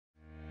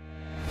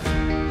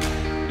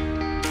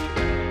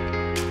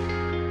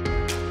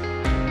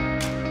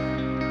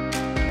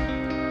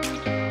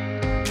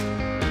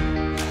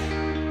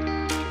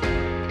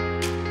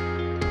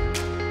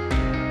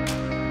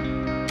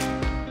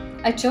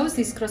I chose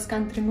this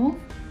cross-country move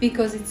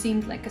because it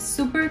seemed like a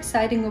super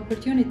exciting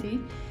opportunity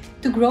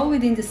to grow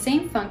within the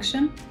same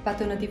function but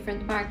on a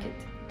different market.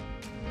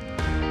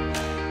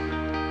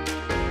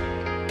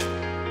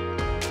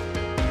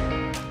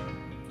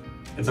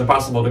 It's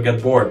impossible to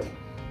get bored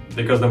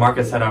because the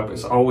market setup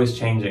is always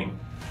changing.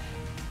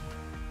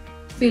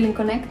 Feeling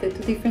connected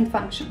to different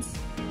functions.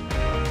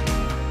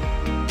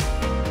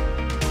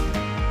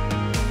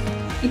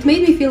 It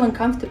made me feel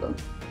uncomfortable.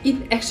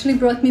 It actually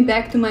brought me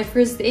back to my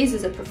first days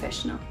as a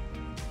professional.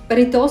 But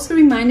it also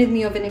reminded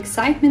me of an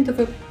excitement of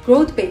a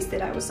growth pace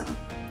that I was on.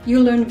 You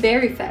learn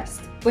very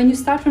fast when you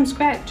start from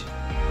scratch.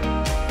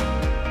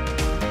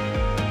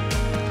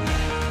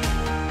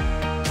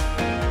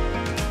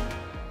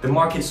 The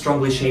market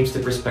strongly shapes the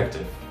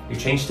perspective. You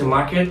change the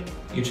market,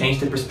 you change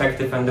the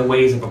perspective and the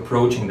ways of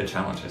approaching the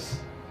challenges.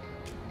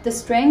 The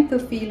strength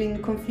of feeling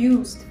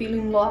confused,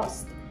 feeling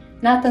lost,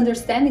 not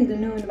understanding the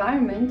new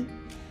environment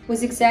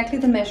was exactly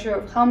the measure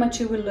of how much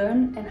you will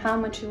learn and how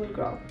much you will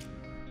grow.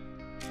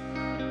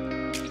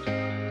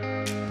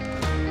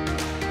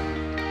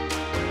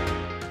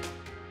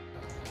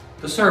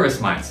 The service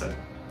mindset.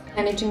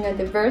 Managing a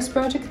diverse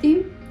project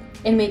team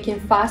and making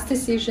fast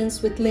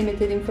decisions with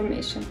limited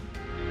information.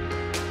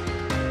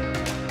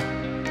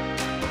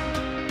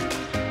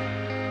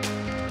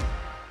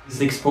 Is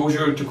the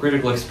exposure to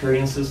critical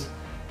experiences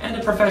and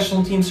a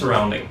professional team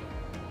surrounding.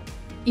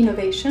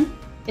 Innovation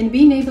and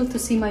being able to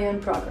see my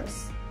own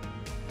progress.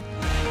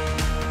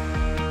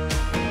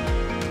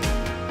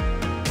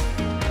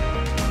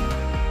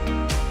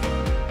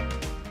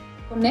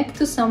 Connect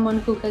to someone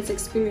who has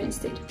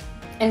experienced it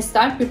and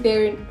start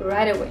preparing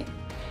right away.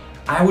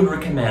 I would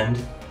recommend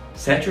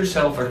set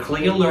yourself a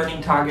clear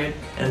learning target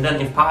and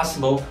then if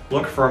possible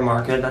look for a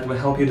market that will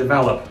help you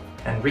develop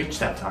and reach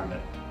that target.